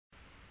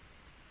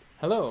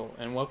Hello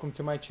and welcome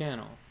to my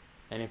channel,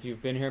 and if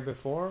you've been here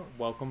before,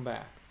 welcome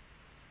back.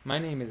 My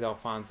name is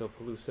Alfonso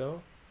Peluso,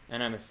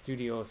 and I'm a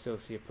Studio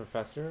Associate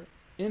Professor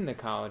in the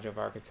College of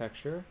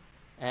Architecture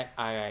at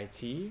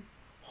IIT,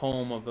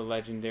 home of the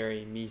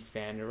legendary Mies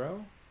van der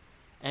Rohe.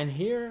 And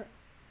here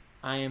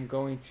I am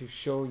going to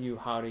show you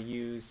how to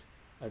use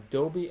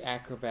Adobe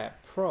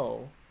Acrobat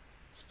Pro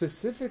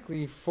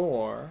specifically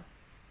for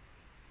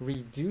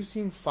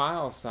reducing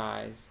file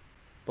size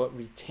but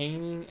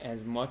retaining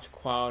as much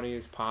quality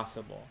as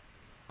possible.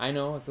 I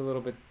know it's a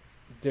little bit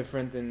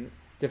different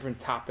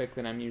topic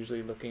than I'm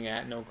usually looking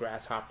at, no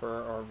Grasshopper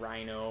or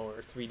Rhino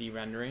or 3D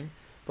rendering,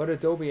 but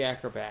Adobe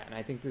Acrobat, and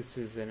I think this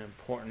is an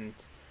important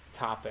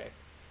topic.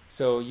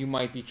 So you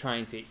might be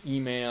trying to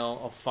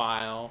email a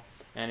file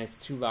and it's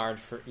too large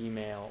for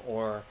email,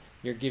 or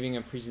you're giving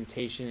a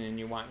presentation and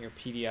you want your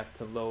PDF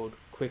to load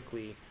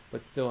quickly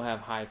but still have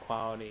high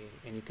quality,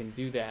 and you can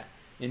do that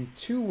in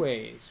two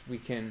ways. We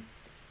can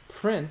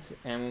print,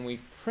 and when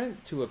we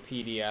print to a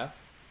PDF, I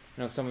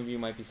know some of you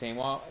might be saying,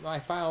 well, my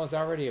file is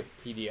already a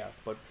PDF,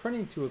 but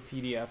printing to a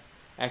PDF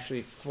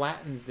actually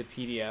flattens the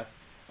PDF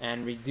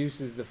and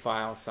reduces the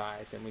file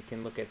size, and we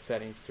can look at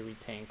settings to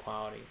retain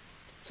quality.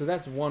 So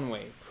that's one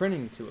way,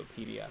 printing to a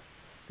PDF.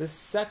 The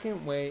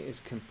second way is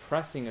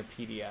compressing a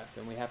PDF,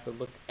 and we have to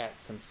look at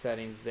some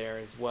settings there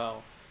as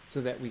well so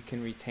that we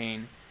can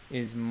retain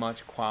as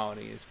much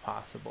quality as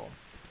possible.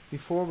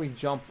 Before we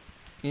jump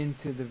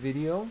into the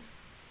video,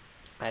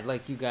 I'd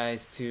like you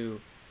guys to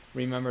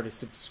remember to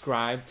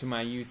subscribe to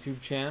my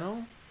YouTube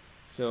channel.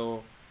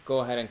 So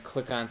go ahead and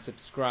click on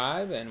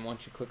subscribe, and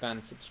once you click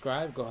on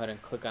subscribe, go ahead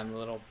and click on the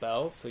little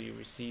bell so you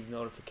receive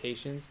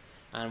notifications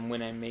on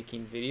when I'm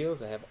making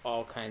videos. I have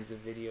all kinds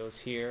of videos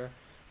here,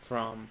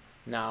 from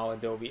now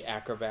Adobe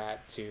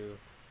Acrobat to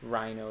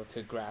Rhino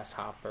to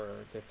Grasshopper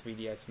to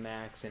 3ds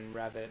Max and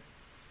Revit.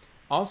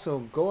 Also,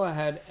 go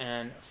ahead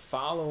and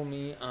follow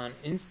me on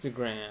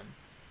Instagram.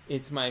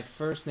 It's my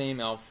first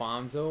name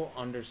Alfonso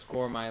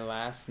 _ my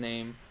last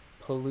name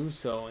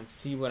Peluso, and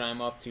see what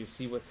I'm up to,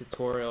 see what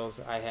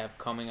tutorials I have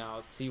coming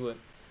out, see what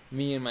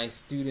me and my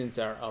students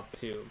are up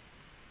to.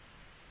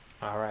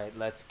 Alright,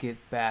 let's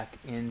get back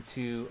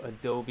into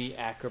Adobe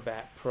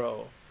Acrobat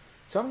Pro.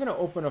 So I'm going to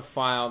open a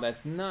file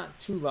that's not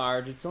too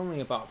large. It's only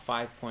about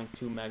 5.2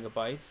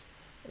 megabytes.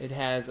 It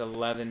has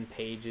 11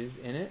 pages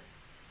in it.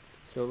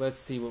 So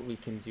let's see what we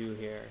can do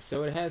here.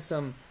 So it has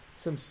some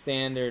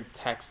standard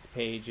text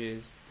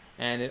pages,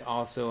 and it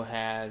also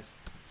has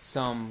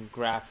some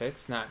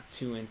graphics, not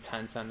too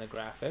intense on the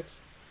graphics.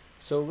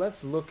 So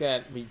let's look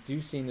at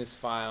reducing this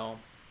file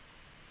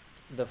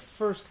the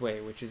first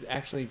way, which is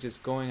actually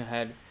just going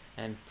ahead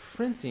and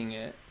printing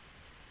it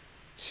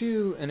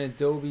to an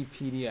Adobe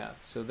PDF.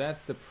 So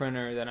that's the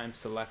printer that I'm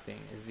selecting,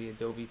 is the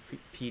Adobe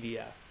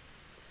Pdf.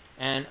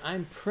 And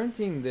I'm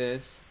printing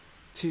this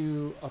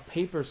to a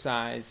paper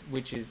size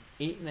which is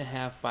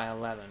 8.5 by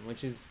 11,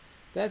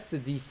 that's the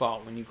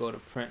default when you go to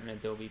print an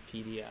Adobe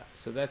PDF.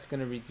 So that's going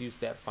to reduce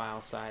that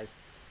file size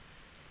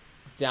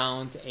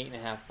down to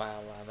 8.5 by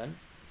 11.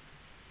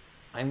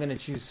 I'm going to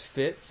choose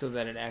fit so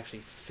that it actually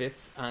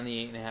fits on the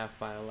 8.5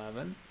 by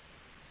 11.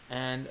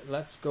 And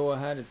let's go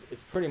ahead.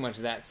 It's pretty much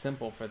that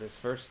simple for this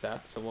first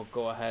step. So we'll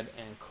go ahead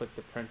and click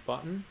the print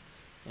button,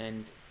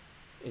 and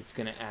it's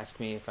going to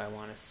ask me if I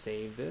want to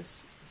save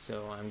this.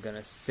 So I'm going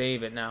to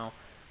save it. Now,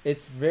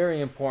 it's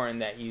very important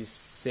that you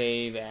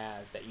save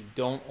as, that you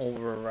don't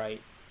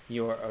overwrite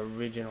your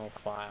original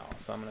file.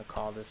 So I'm going to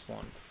call this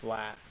one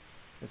flat.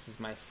 This is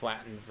my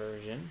flattened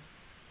version.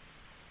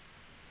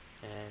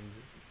 And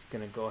it's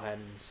going to go ahead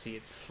and see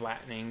it's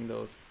flattening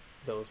those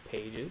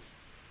pages.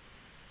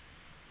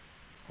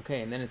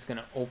 Okay, and then it's going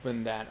to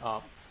open that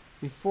up.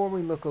 Before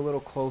we look a little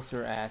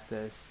closer at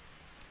this,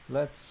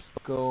 let's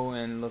go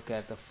and look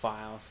at the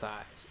file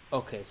size.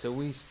 Okay, so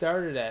we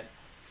started at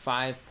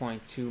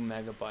 5.2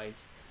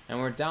 megabytes, and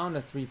we're down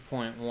to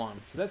 3.1.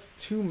 So that's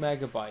 2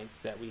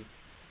 megabytes that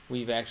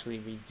we've actually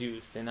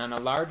reduced. And on a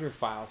larger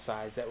file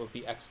size, that would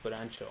be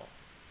exponential.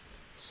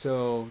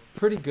 So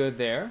pretty good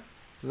there.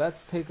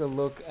 Let's take a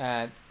look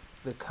at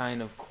the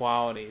kind of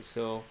quality.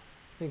 So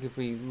I think if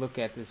we look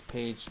at this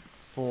page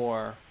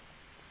for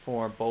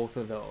both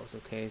of those,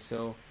 okay,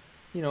 so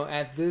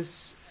at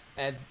this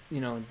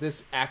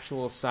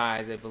actual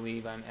size, I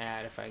believe I'm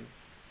at, if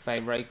I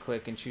right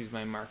click and choose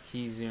my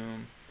marquee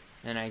zoom,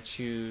 and I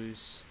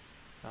choose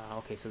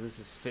okay, so this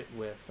is fit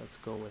width, let's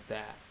go with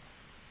that,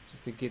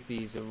 just to get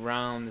these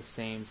around the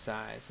same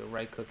size. So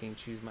right clicking,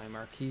 choose my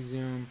marquee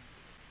zoom,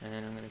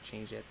 and I'm going to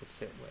change that to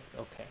fit width.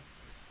 Okay,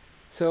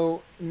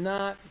 so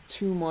not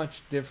too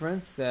much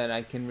difference that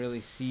I can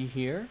really see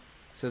here,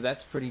 so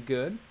that's pretty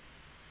good.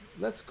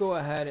 Let's go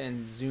ahead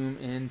and zoom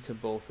into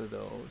both of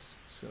those.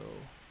 So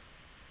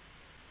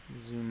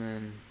zoom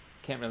in,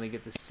 can't really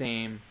get the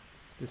same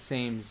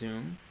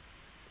zoom.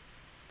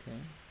 Okay,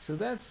 so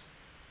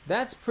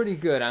that's pretty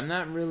good. I'm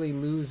not really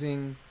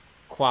losing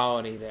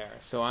quality there,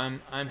 so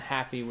I'm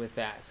happy with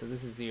that. So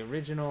this is the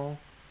original,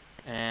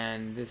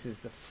 and this is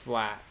the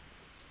flat.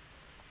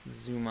 Let's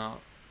zoom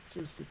out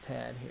just a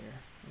tad here.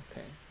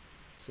 Okay,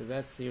 So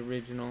that's the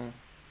original,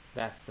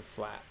 that's the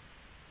flat.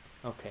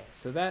 Okay,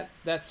 so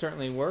that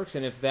certainly works,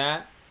 and if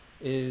that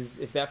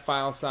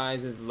file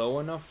size is low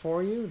enough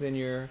for you, then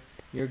you're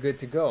good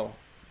to go.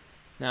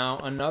 Now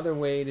another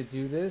way to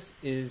do this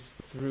is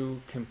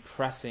through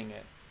compressing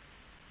it.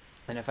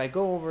 And if I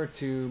go over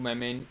to my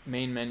main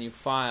menu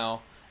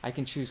file, I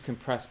can choose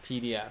compress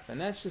PDF, and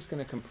that's just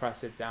going to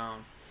compress it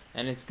down,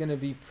 and it's going to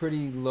be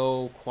pretty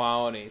low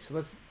quality.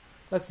 So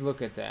let's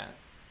look at that.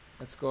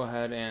 Let's go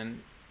ahead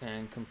and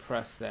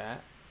compress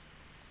that.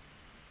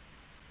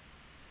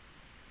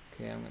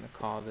 Okay, I'm going to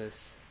call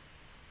this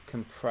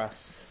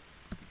compress.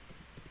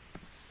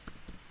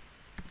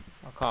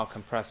 I'll call it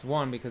compress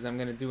 1 because I'm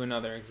going to do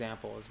another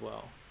example as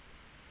well.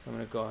 So I'm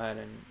going to go ahead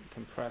and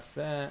compress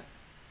that.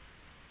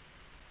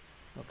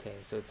 Okay,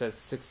 so it says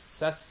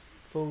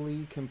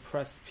successfully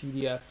compressed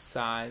PDF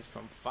size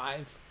from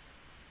 5.16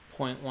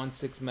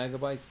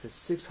 megabytes to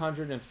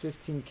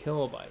 615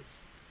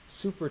 kilobytes.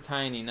 Super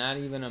tiny, not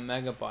even a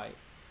megabyte.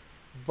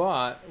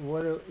 But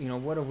what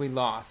have we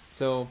lost?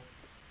 So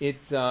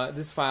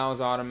this file is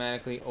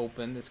automatically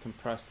open, this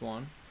compressed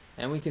one,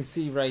 and we can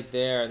see right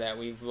there that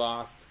we've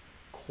lost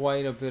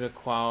quite a bit of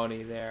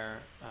quality there.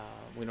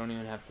 We don't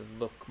even have to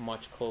look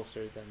much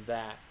closer than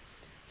that.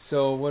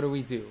 So what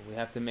do? We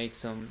have to make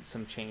some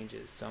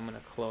changes. So I'm going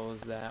to close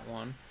that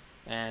one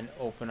and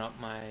open up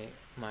my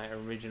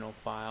original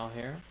file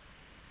here.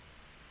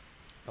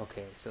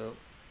 Okay, so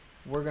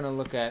we're going to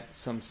look at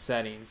some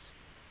settings.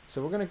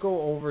 So we're going to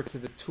go over to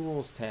the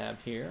Tools tab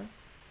here,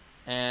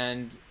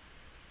 and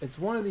it's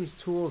one of these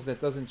tools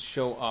that doesn't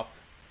show up.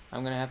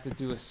 I'm going to have to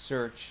do a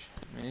search.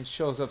 I mean, it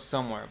shows up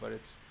somewhere, but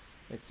it's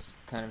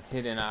kind of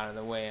hidden out of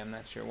the way. I'm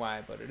not sure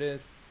why, but it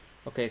is.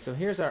 Okay, so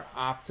here's our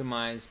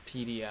optimized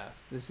PDF.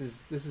 This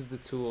is the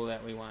tool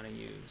that we want to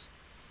use.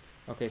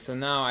 Okay, so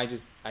now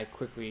I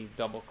quickly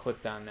double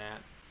clicked on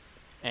that,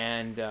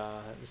 and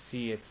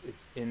see it's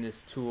in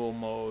this tool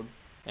mode,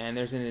 and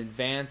there's an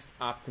advanced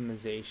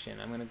optimization.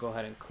 I'm going to go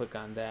ahead and click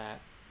on that,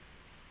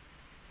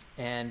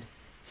 and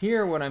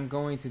here what I'm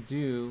going to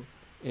do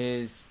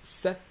is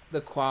set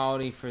the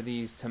quality for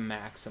these to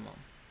maximum.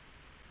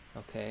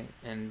 Okay,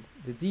 and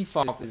the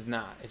default is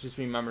not. It just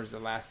remembers the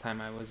last time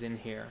I was in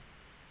here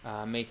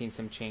making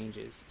some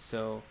changes.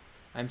 So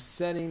I'm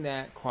setting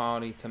that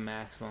quality to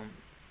maximum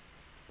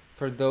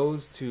for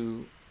those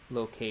two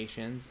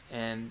locations,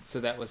 and so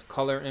that was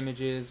color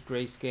images,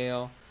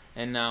 grayscale,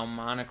 and now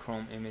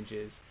monochrome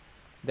images.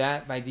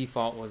 That by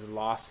default was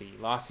lossy.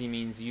 Lossy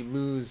means you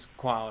lose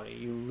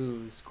quality.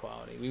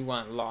 We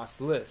want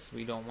lossless.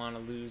 We don't want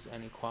to lose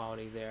any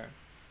quality there.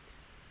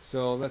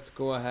 So let's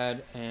go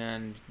ahead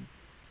and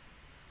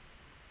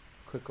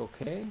click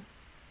OK.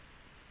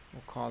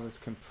 We'll call this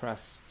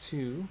compress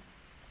 2,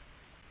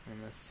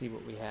 and let's see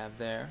what we have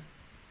there.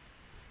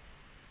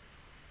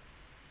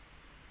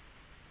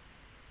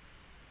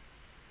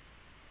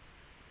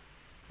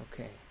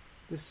 Okay,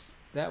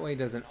 that way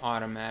doesn't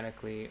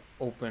automatically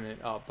open it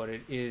up, but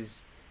it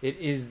is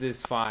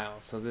this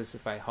file. So this,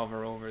 if I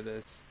hover over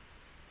this,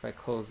 if I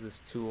close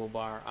this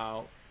toolbar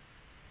out,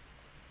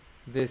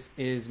 this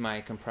is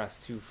my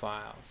compress 2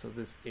 file. So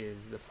this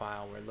is the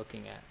file we're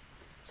looking at.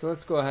 So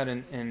let's go ahead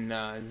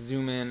and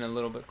zoom in a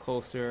little bit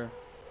closer.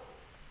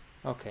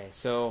 Okay,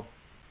 so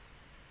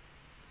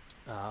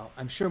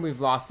I'm sure we've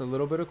lost a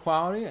little bit of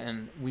quality,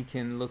 and we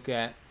can look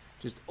at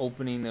just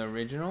opening the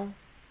original.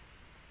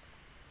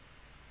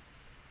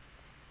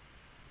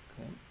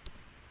 Okay.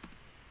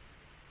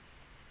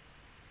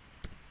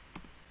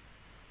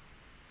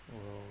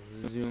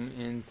 We'll zoom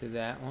into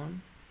that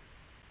one.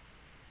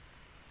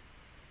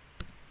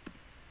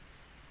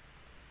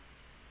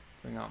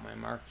 Bring out my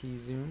marquee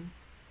zoom.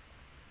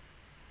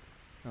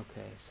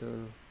 Okay, so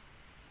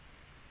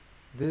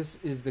this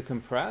is the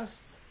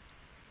compressed,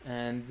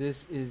 and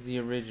this is the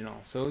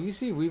original. So you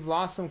see we've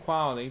lost some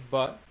quality,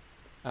 but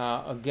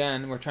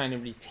again, we're trying to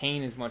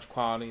retain as much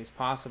quality as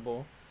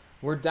possible.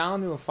 We're down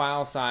to a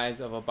file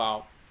size of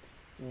about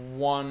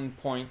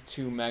 1.2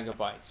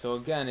 megabytes. So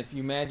again, if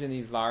you imagine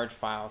these large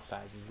file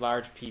sizes,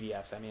 large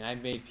PDFs, I mean,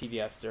 I've made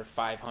PDFs, they're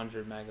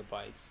 500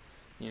 megabytes,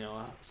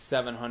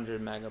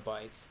 700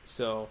 megabytes.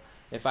 So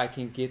if I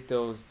can get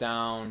those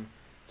down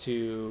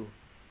to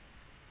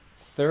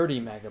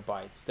 30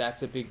 megabytes,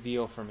 that's a big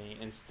deal for me,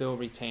 and still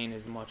retain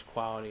as much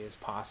quality as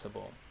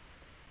possible.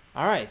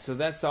 Alright, so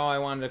that's all I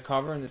wanted to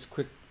cover in this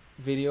quick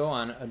video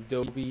on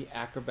Adobe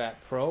Acrobat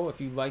Pro. If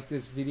you like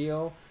this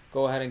video,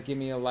 go ahead and give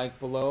me a like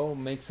below,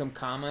 make some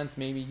comments.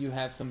 Maybe you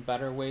have some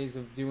better ways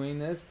of doing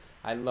this.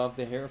 I'd love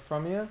to hear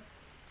from you.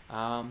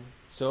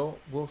 So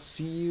we'll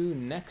see you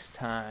next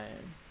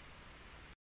time.